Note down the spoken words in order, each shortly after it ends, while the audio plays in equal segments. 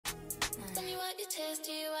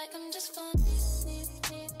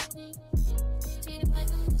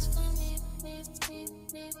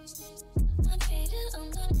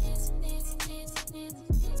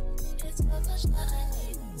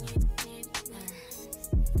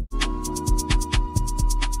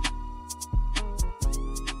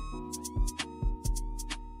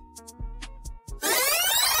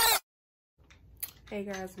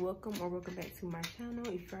guys, welcome back to my channel.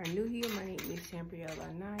 If you are new here, my name is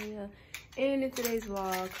Sambre'ell and in today's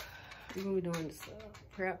vlog we're gonna be doing this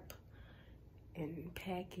prep and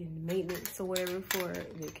pack and maintenance or whatever for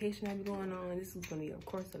vacation I be going on. This is gonna be of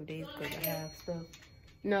course of days because I have stuff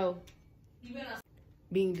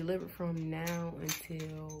being delivered from now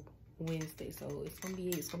until Wednesday, so it's gonna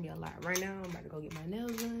be a lot. Right now I'm about to go get my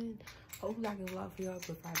nails done. Hopefully I can vlog for y'all, but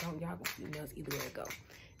if I don't, y'all gonna see nails either way it go.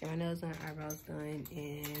 Get my nails done, eyebrows done,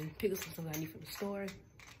 and pick up some stuff I need from the store.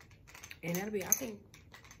 And that'll be, I think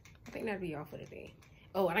that'll be all for today.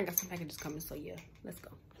 Oh, and I got some packages coming, so yeah, let's go.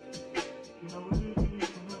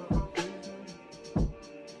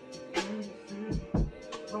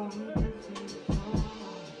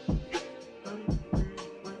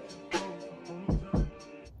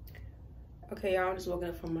 Okay, y'all, just woken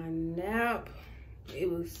up from my nap. He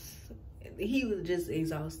was just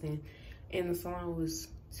exhausting, and the salon was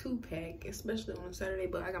too packed, especially on Saturday.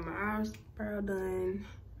 But I got my eyebrow done,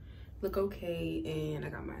 look okay, and I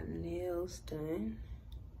got my nails done.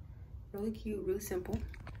 Really cute, really simple,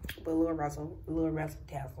 but a little razzle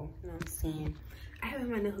dazzle. You know what I'm saying? I haven't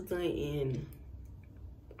had my nails done in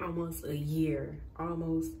almost a year,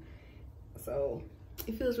 so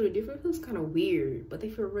it feels really different. It feels kind of weird, but they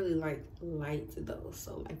feel really like light though.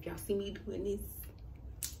 So if y'all see me doing this,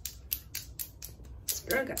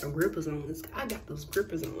 girl got the grippers on. I got those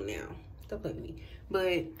grippers on now. Don't play with me.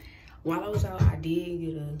 But while I was out, I did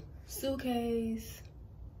get a suitcase.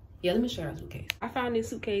 Yeah, let me show you the suitcase. I found this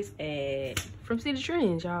suitcase from City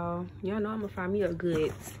Trends, y'all. Y'all know I'm gonna find me a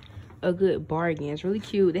good bargain. It's really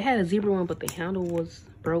cute. They had a zebra one, but the handle was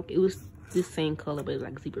broke. It was this same color, but it was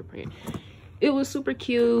like zebra print. It was super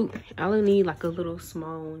cute. I only need like a little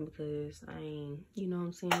small one because I ain't, you know what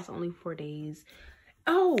I'm saying? It's only 4 days.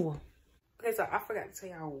 Oh, okay, so I forgot to tell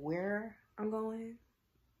y'all where I'm going.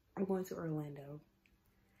 I'm going to Orlando.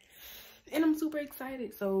 And I'm super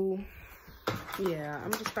excited. So yeah,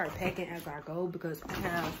 I'm gonna start packing as I go because I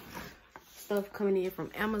have stuff coming in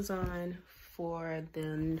from Amazon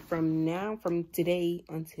from today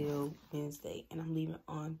until Wednesday, and I'm leaving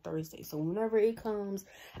on Thursday. So whenever it comes,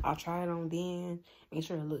 I'll try it on then, make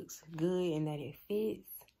sure it looks good and that it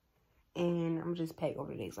fits, and I'm just pack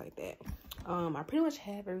over the days like that. I pretty much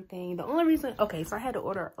have everything. The only reason, okay, so I had to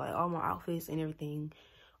order like all my outfits and everything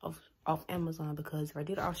off Amazon because if I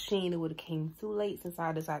did it off Shein, it would have came too late since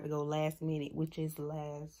I decided to go last minute, which is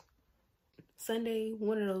last Sunday,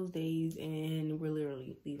 one of those days, and we're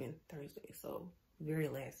literally leaving Thursday, so very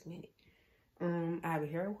last minute. I have a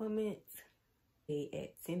hair appointment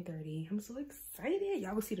at 10:30. I'm so excited.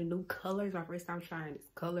 Y'all will see the new colors. My first time trying this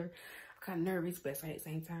color. I'm kind of nervous, but at the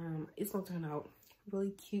same time, it's gonna turn out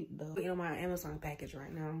really cute though. I'm waiting on my Amazon package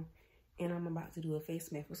right now, and I'm about to do a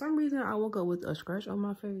face mask. For some reason, I woke up with a scratch on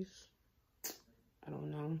my face. I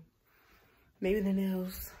don't know. Maybe the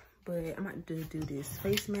nails, but I'm about to do this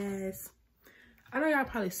face mask. I know y'all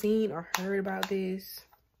probably seen or heard about this.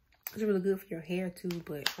 It's really good for your hair too,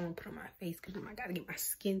 but I'm gonna put it on my face because I gotta get my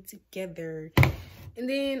skin together. And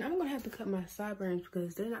then I'm gonna have to cut my sideburns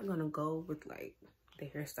because they're not gonna go with like the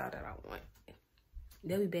hairstyle that I want.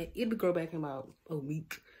 They'll be back. It'll grow back in about a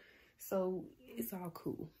week. So it's all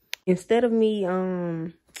cool. Instead of me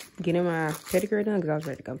getting my pedicure done because I was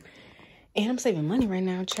ready to go. And I'm saving money right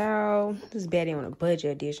now, child. This is Baddie on a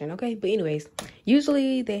budget edition, okay? But anyways,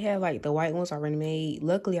 usually they have like the white ones already made.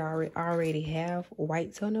 Luckily, I already have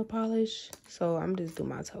white toenail polish, so I'm just doing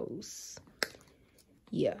my toes.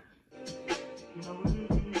 Yeah.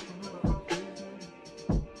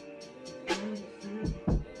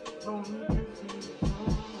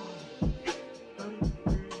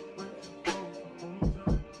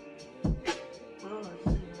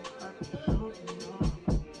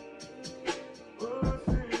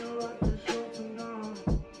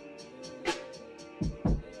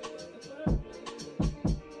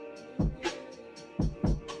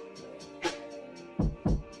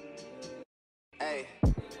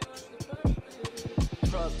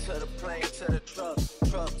 To the plane, to the truck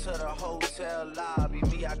to the hotel lobby.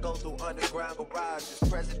 Me, I go through underground garages,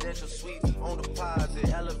 presidential suites on deposit,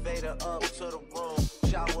 elevator up to the room,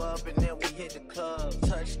 shower up and then we hit the club.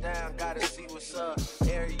 Touchdown, gotta see what's up.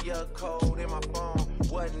 Area code in my phone.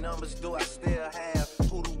 What numbers do I still have?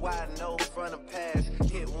 Who do I know from the past?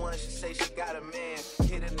 Hit one, she say she got a man.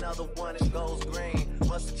 Hit another one, it goes green.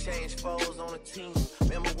 Must've changed foes on the team.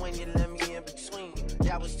 Remember when you let me in between?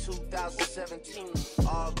 That was 2017.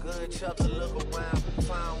 All good, chuck to look around.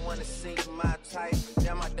 Find one to see my type.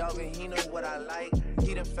 Damn, my dog and he he know what I like.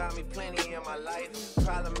 He done found me plenty in my life.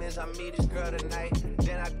 Problem is I meet this girl tonight,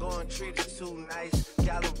 then I go and treat her too nice.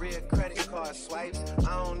 Galleria credit card swipes,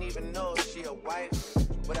 I don't even know if she a wife.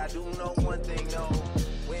 But I do know one thing, no,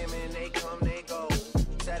 women, they come, they go.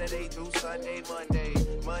 Saturday through Sunday,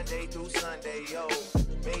 Monday through Sunday, yo.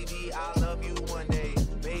 Maybe I'll love you one day,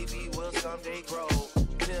 maybe we'll someday grow.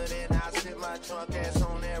 Till then I sit my drunk ass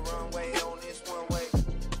on that runway, on this one way.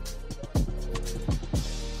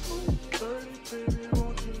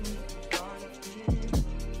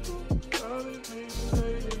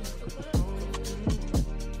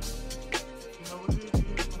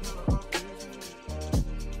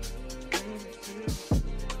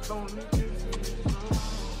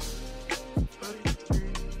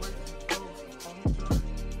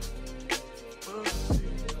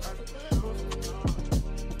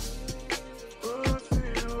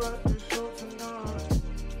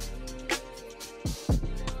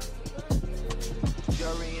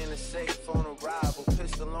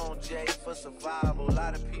 For survival, a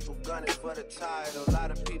lot of people gunning for the title, a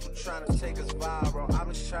lot of people trying to take us viral.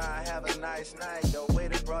 I'm just trying to have a nice night, though.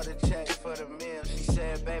 Waiter brought a check for the meal. She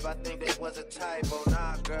said, babe, I think that was a typo.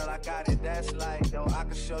 Nah, girl, I got it, that's light, though. I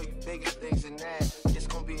can show you bigger things than that. It's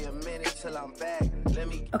gonna be a minute till I'm back.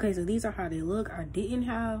 Okay, so these are how they look. I didn't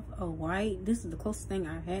have a white. This is the closest thing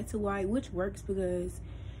I had to white, which works because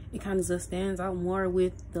it kind of just stands out more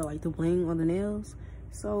with the the bling on the nails.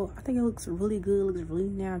 So I think it looks really good, looks really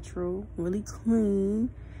natural, really clean.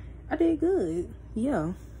 I did good,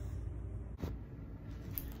 yeah.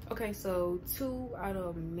 Okay, so 2 out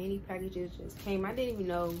of many packages just came. I didn't even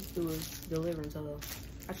know it was delivered until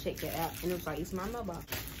I checked the app and it was like, it's my mailbox.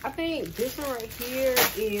 I think this one right here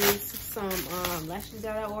is some lashes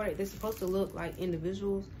that I ordered. They're supposed to look like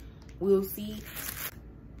individuals. We'll see.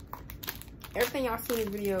 Everything y'all see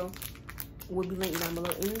in this video will be linked down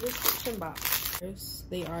below in the description box.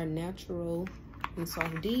 They are natural and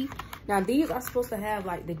soft D. Now these are supposed to have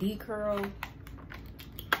like the D curl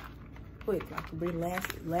with like big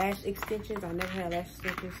lash extensions. I never had lash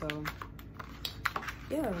extensions, so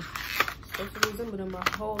yeah, supposed to resemble them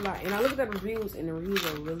a whole lot. And I looked at the reviews and the reviews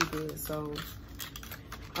are really good, so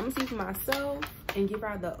I'm gonna see for myself and give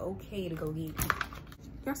her the okay to go get it.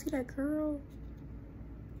 Y'all see that curl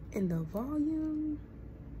and the volume?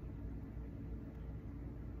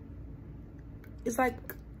 It's like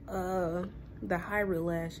the hybrid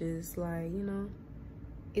lashes, like, you know,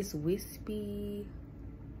 it's wispy.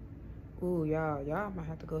 Ooh, y'all might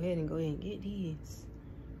have to go ahead and get these.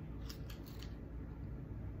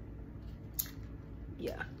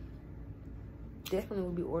 Yeah, definitely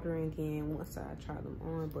will be ordering again once I try them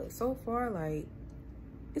on, but so far, like,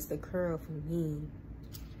 it's the curl for me.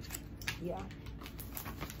 Yeah.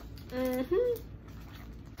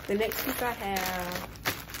 The next piece I have,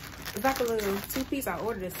 it's like a little 2-piece. I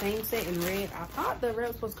ordered the same set in red. I thought the red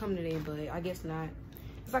was supposed to come today, but I guess not.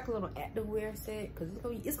 It's like a little activewear set because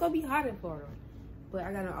it's gonna be hot in Florida. But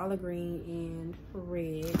I got an olive green and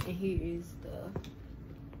red, and here is the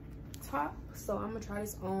top. So I'm gonna try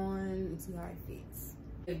this on and see how it fits.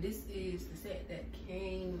 This is the set that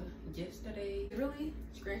came yesterday. It's really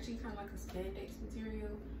scratchy, kind of like a spandex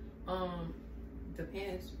material. The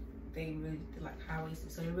pants, they really like high-waisted,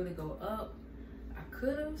 so they really go up. I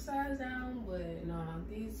could have sized down, but no,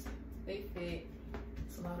 these, they fit.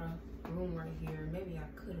 It's a lot of room right here. Maybe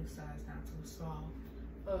I could have sized down to a small.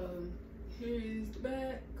 Here's the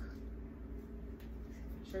back.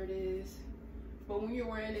 Shirt is. But when you're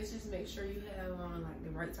wearing this, just make sure you have on like the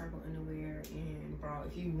right type of underwear and bra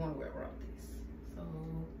if you want to wear bra with this.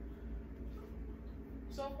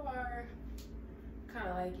 So far, kind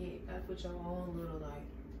of like it. Gotta put your own little, like,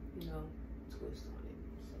 you know, twist on it.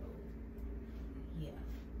 So yeah.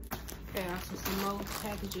 Okay, I see some more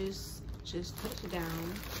packages just touched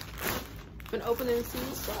down. Been opening and seeing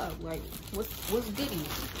what's up. Like, what's goody?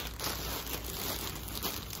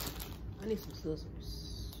 I need some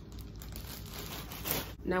scissors.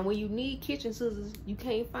 Now, when you need kitchen scissors, you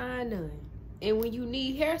can't find none. And when you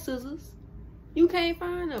need hair scissors, you can't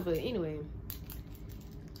find none. But anyway,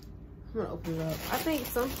 I'm gonna open it up. I think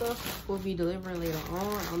some stuff will be delivering later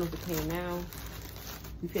on. I don't know if it came now.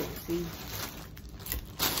 You can't see.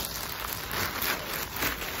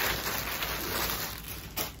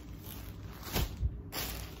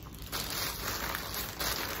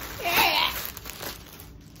 Yeah.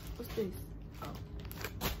 What's this?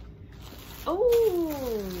 Oh.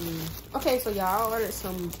 Okay, so y'all ordered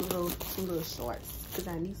some little shorts because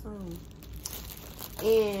I need some.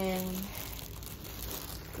 And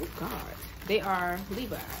oh God, they are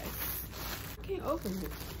Levi's. I can't open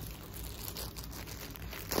it.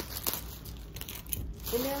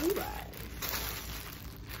 And then Levi's.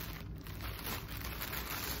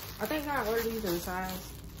 I think I ordered these in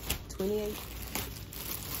size 28.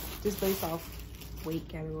 Just based off weight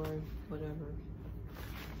category, whatever.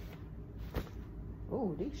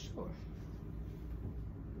 Oh, these short.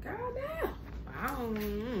 Goddamn.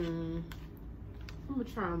 I'm gonna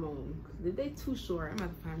try them on. If they too short, I'm gonna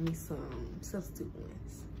have to find me some substitute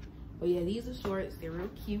ones. But yeah, these are shorts. They're real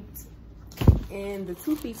cute. And the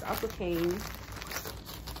 2-piece also came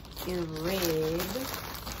in red.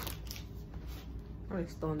 I'm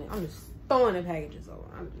just throwing the packages away.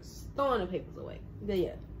 I'm just throwing the papers away. But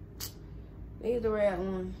yeah, these are the red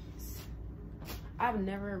ones. I've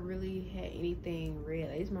never really had anything red.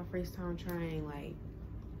 Like, it's my first time trying like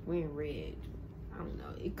wearing red. I don't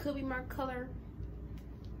know. It could be my color.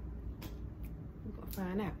 We're gonna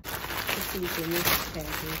find out. Let's see what's in this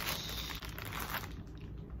package.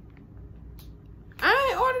 I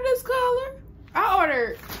ain't ordered this color. I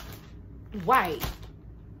ordered white.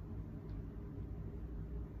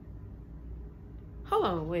 Hold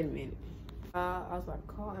on, wait a minute. I was about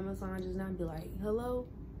to call Amazon just now and be like, hello?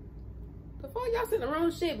 Before y'all sent the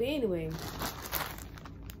wrong shit, but anyway.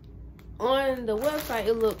 On the website,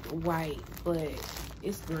 it looked white, but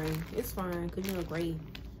it's gray. It's fine, because you know, gray,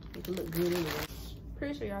 it can look good anyway.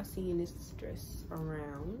 Pretty sure y'all seen this dress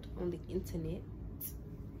around on the internet.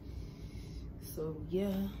 So,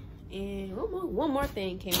 yeah. And one more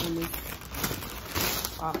thing came in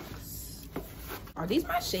this box. Are these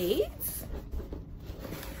my shades?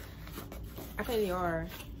 I think they are.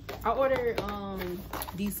 I ordered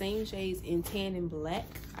these same shades in tan and black.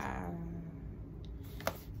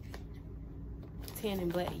 Tan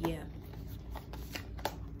and black, yeah.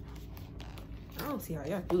 I don't see how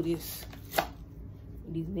y'all do this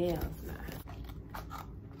with these nails now.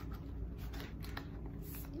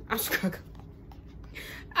 I'm struggling.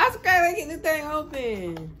 I'm struggling to get this thing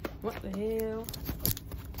open. What the hell?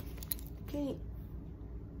 Can't.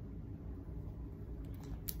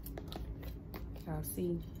 Y'all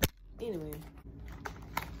see. Anyway.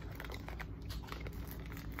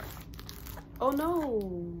 Oh no.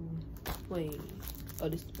 Wait. Oh,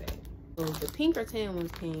 this is bad. So the pink or tan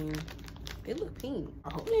ones came. They look pink.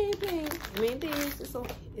 I hope they ain't pink. I mean, this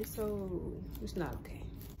it's not okay.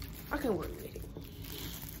 I can work with it.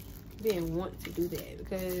 Didn't want to do that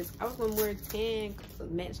because I was gonna wear tan to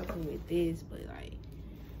match something with this, but like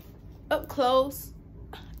up close,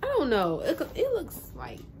 I don't know. It looks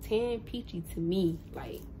like tan peachy to me,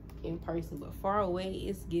 like in person, but far away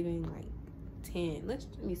it's giving like tan. Let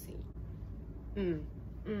me see.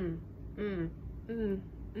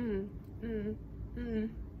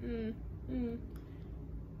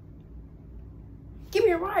 Give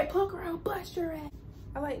me a ride, punk around, bust your ass.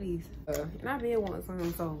 I like these, and I've been wanting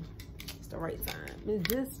some, so it's the right time.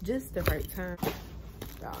 It's just the right time.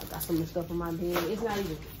 Y'all got some stuff on my bed. It's not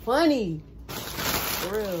even funny,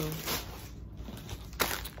 for real.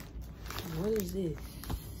 What is this?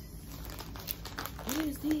 What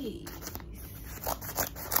is this?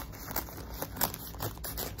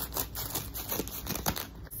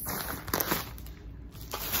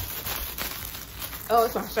 Oh,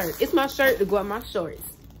 it's my shirt. It's my shirt to go with my shorts.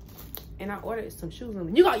 And I ordered some shoes on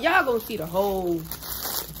them. Y'all gonna see the whole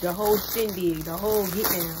shindig, the whole get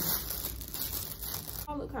down.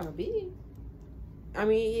 Oh, look kind of big. I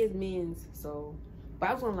mean, it is men's, so.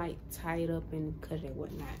 But I was gonna like tie it up and cut it and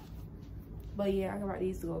whatnot. But yeah, I got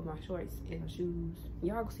these to go with my shorts and my shoes.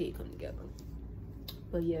 Y'all gonna see it come together.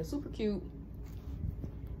 But yeah, super cute. You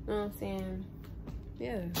know what I'm saying?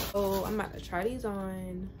 Yeah. So I'm about to try these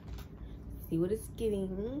on. See what it's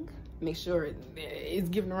giving. Make sure it's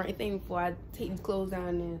giving the right thing before I take these clothes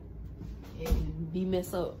down there and be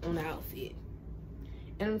messed up on the outfit.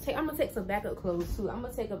 And I'm gonna take some backup clothes too. I'm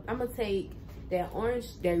gonna take that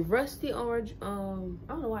orange, that rusty orange. I don't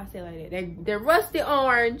know why I say it like that. That rusty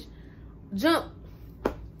orange jump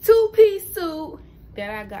 2-piece suit that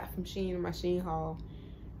I got from Shein in my Shein haul.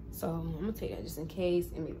 So I'm gonna take that just in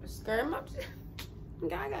case, and maybe a skirt. I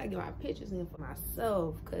gotta get my pictures in for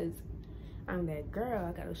myself, cause I'm that girl.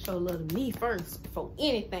 I gotta show love to me first before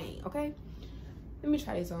anything, okay? Let me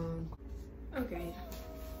try this on. Okay.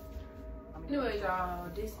 Anyway, y'all,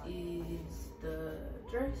 this is the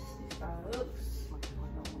dress. This is how it looks.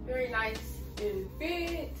 Very nice and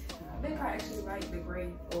fit. I think I actually like the gray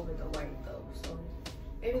over the white though, so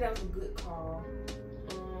maybe that was a good call.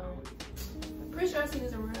 I'm pretty sure I've seen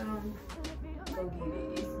this around. Go get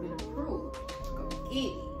it. It's been approved. Go get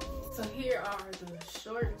it. So here are the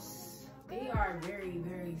shorts. They are very,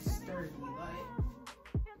 very sturdy. Like,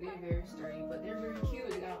 they're very sturdy, but they're very cute.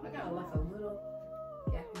 I got like a little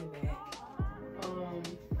gap in the back.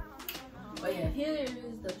 But yeah, here is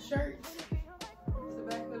the shirt. It's the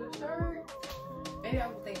back of the shirt. Maybe I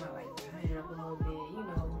was thinking about like tying it up a little bit, you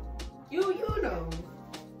know. You know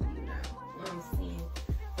what I'm saying.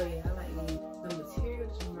 But yeah, I like the material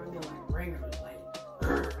just remind me of like ringers, like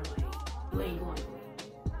you ain't going nowhere.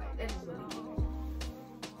 Like that's just what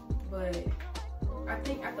it is. But I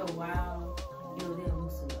think after a while, you know, they'll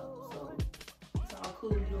loosen up. So it's all cool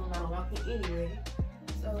doing a lot of walking anyway.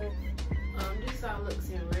 So this is how it looks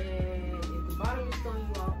in red. If the bottom is throwing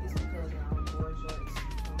you off, it's because I wore shorts.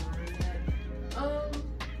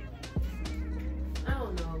 I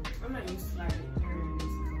don't know. I'm not used to like wearing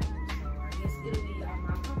this color, so I guess it'll be out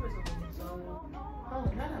my comfort zone. So now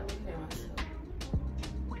that I'm looking at myself,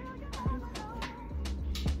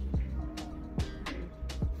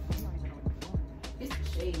 it's the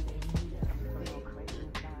shade that you need.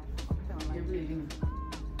 It really do.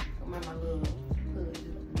 Come on, my little hood just a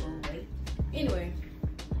little way. Anyway,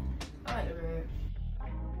 I like the red.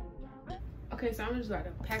 Okay, so I'm just about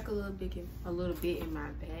to pack a little bit in my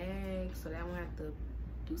bag so that I won't have to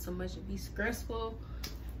do so much and be stressful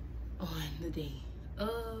on the day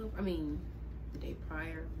of, the day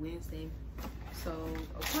prior, Wednesday. So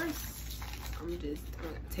of course I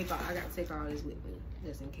gotta take all this with me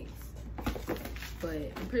just in case.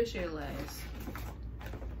 But I'm pretty sure it lasts.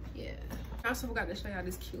 Yeah. I also forgot to show y'all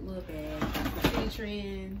this cute little bag. City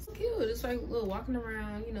Trends. Cute, just like a little walking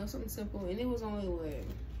around, you know, something simple. And it was only what,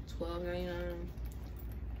 $12.99.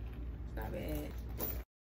 It's not bad.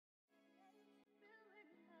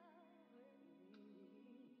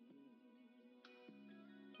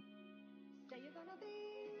 Say you're gonna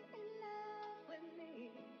be in love with me.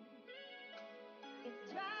 It's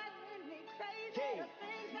driving me crazy.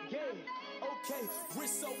 Okay,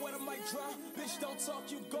 wrist so wet I might drown. Bitch, don't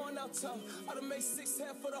talk, you going out town. I done made 6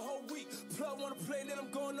 half for the whole week. Plug wanna play, then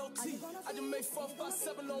I'm going OT. I just made 4, 5,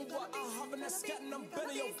 7 on what? I hop in that scat and I'm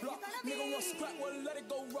bending your block. Nigga want scrap, well let it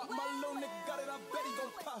go rock. My little nigga got it, I bet he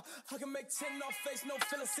gon' pop. I can make 10 off face, no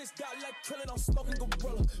feeling. 6 got like krillin', I'm smoking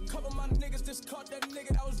gorilla. Couple my niggas just caught that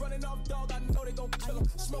nigga that was running off dog. I know they gon' kill him.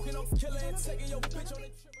 Smoking on killer and taking your bitch on the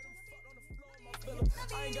trip.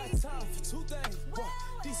 I ain't got time for 2 things. What?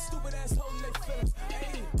 These stupid ass hoes and they feelings.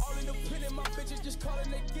 Ain't all independent, my bitches just callin',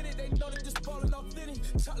 they get it. They know they just ballin' off Diddy.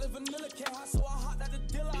 Chocolate vanilla can't hot, so I hopped out the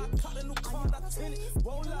dealer. I caught a new car, not tinted.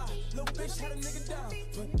 Won't lie, little bitch had a nigga down.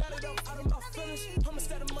 But now that I'm out of my feelings, I'ma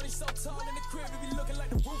stack the money so tall in the crib, it be looking like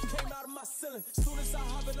the roof came out of my ceiling. Soon as I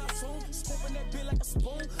hop in, I zoom, scooping that bitch like a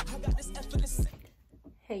spoon. I got this effortless.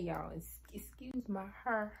 Hey y'all, excuse my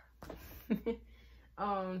hair.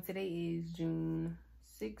 Today is June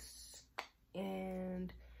 6th,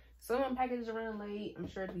 and some of my packages are running late. I'm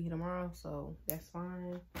sure it'll be here tomorrow, so that's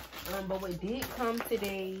fine. But what did come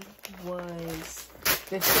today was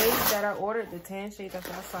the shades that I ordered, the tan shades that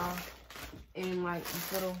I saw in like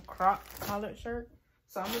this little crop collared shirt.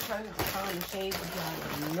 So I'm gonna try to find the shades to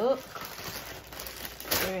y'all look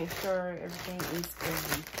and make sure everything is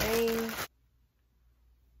everything.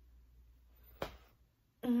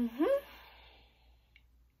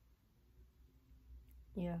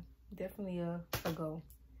 Yeah, definitely a go.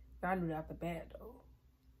 I knew that off the bat though.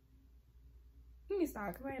 Let me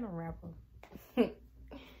stop, cause I ain't no rapper. You know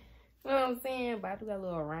what I'm saying? But I do got a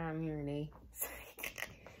little rhyme here and there.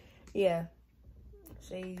 Yeah,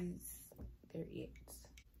 shades, they're it.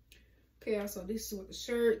 Okay, so this is what the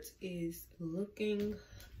shirt is looking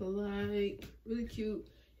like. Really cute.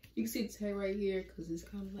 You can see the tag right here because it's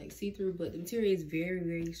kind of like see-through, but the material is very,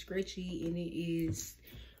 very stretchy, and it is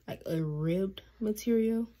like a ribbed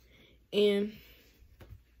material, and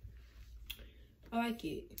I like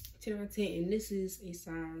it. 10 out of 10, and this is a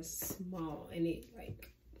size small, and it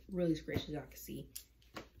like really stretches, I can see.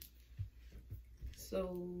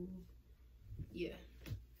 So yeah.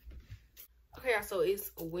 Okay, so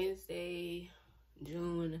it's Wednesday,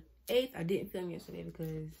 June 8th. I didn't film yesterday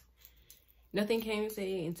because nothing came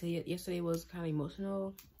yesterday until yesterday was kind of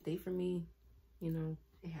emotional day for me. You know,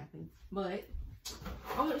 it happens. But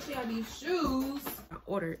I want to show y'all these shoes I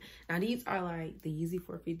ordered. Now these are like the Yeezy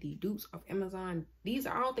 450 dupes off Amazon. These,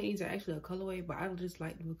 I don't think these are actually a colorway, but I just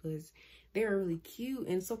like them because they're really cute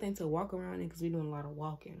and something to walk around in because we're doing a lot of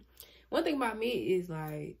walking. One thing about me is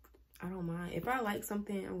like, I don't mind. If I like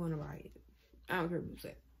something, I'm going to buy it. I don't care what you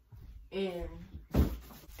say. And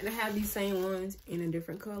I have these same ones in a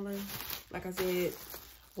different color. Like I said,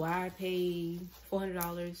 why I paid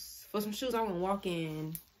 $400 for some shoes I won't walk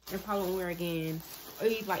in and probably won't wear again, or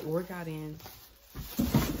even like work out in.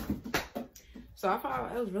 So I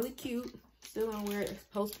thought it was really cute. Still gonna wear it,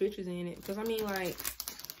 post pictures in it, because I mean, like,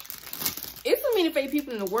 it's so many fake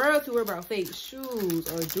people in the world to worry about fake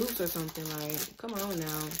shoes or dupes or something. Like, come on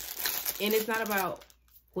now. And it's not about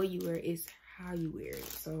what you wear, it's how you wear it.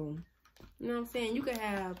 So, you know what I'm saying? You could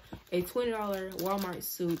have a $20 Walmart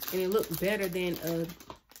suit and it look better than a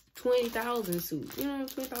 $20,000 suit. You know,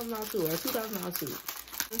 $20,000 suit or a $2,000 suit.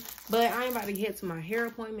 But I ain't about to get to my hair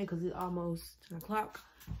appointment because it's almost 10 o'clock.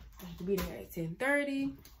 I have to be there at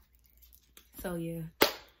 10:30. So, yeah.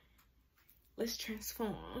 Let's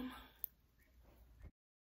transform.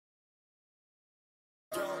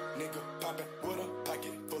 Nigga poppin' with a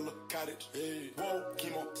pocket full of cottage. Hey. Whoa,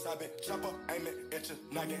 chemo, stop it, chopper, aim it at your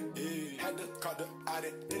noggin. Hey. Had to cut the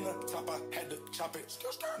audit, then the top, I had to chop it.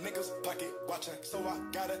 Niggas pocket watching, so I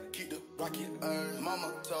gotta keep the rocket.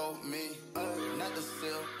 Mama told me not to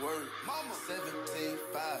sell word. Mama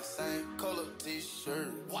 17.5, same color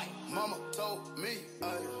t-shirt. White. Mama told me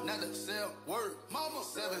not to sell word. Mama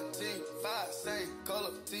 17.5, same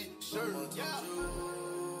color t-shirt.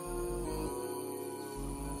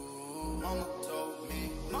 Mama told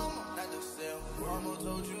me, mama not to sell. Mama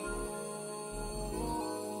told you.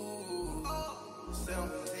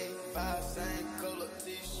 17.5, same color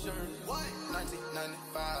t-shirt. What?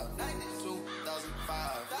 1995,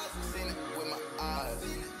 2005. Seen it with my eyes.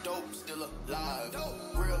 Dope still alive.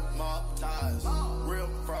 Real mob ties. Real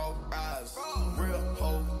frog eyes. Real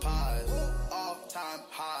whole pies. All time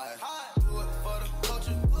high. Do it for the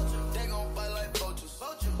culture. They gon' fight like vultures.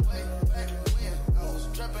 Way back when I was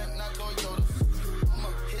trapping, not Toyota. I'ma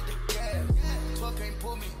hit the gas. 12 can't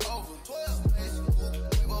pull me over. 12 space.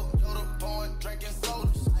 We both Yoda pouring, drinking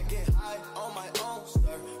sodas. I get high on my own,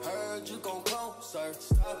 sir. Heard you gon' come, sir.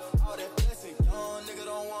 Stop all that blessing. Young nigga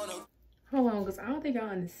don't wanna. Hold on, because I don't think y'all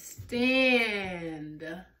understand.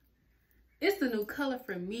 It's the new color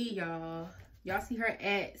for me, y'all. Y'all see her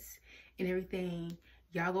ads and everything.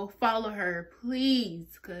 Y'all go follow her, please.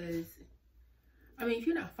 Because, I mean, if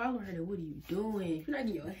you're not following her, then what are you doing? If you're not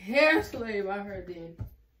getting your hair slayed by her, then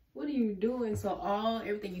what are you doing? So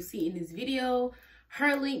everything you see in this video,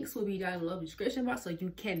 her links will be down in the description box, so you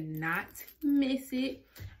cannot miss it.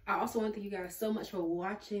 I also want to thank you guys so much for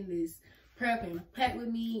watching this prep and pack with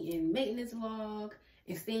me and making this vlog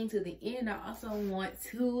and staying to the end. I also want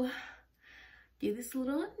to give this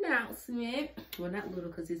little announcement. Well, not little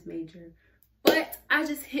because it's major. But I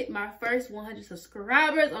just hit my first 100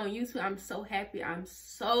 subscribers on YouTube. I'm so happy. I'm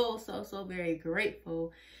so very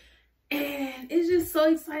grateful. And it's just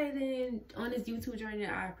so exciting on this YouTube journey.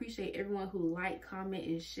 I appreciate everyone who like, comment,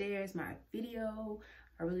 and shares my video.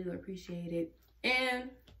 I really do appreciate it.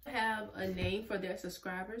 And I have a name for their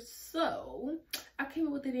subscribers. So I came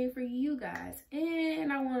up with a name for you guys.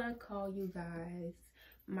 And I want to call you guys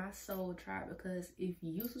my soul tribe, because if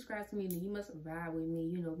you subscribe to me, then you must vibe with me.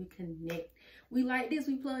 You know, we connect. We like this.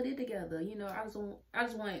 We plugged it together. You know, I don't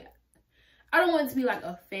want it to be like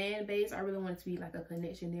a fan base. I really want it to be like a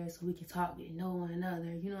connection there, so we can talk and know one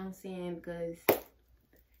another. You know what I'm saying? Because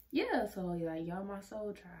yeah, so like y'all my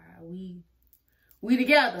soul tribe. We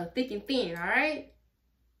together, thick and thin. All right.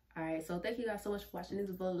 So thank you guys so much for watching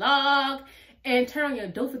this vlog,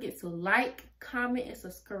 and don't forget to like, comment, and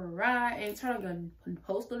subscribe, and turn on your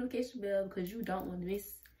post notification bell, because you don't want to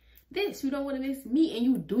miss this. You don't want to miss me, and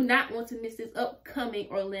you do not want to miss this upcoming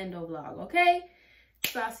Orlando vlog. Okay,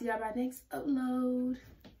 so I'll see y'all by next upload.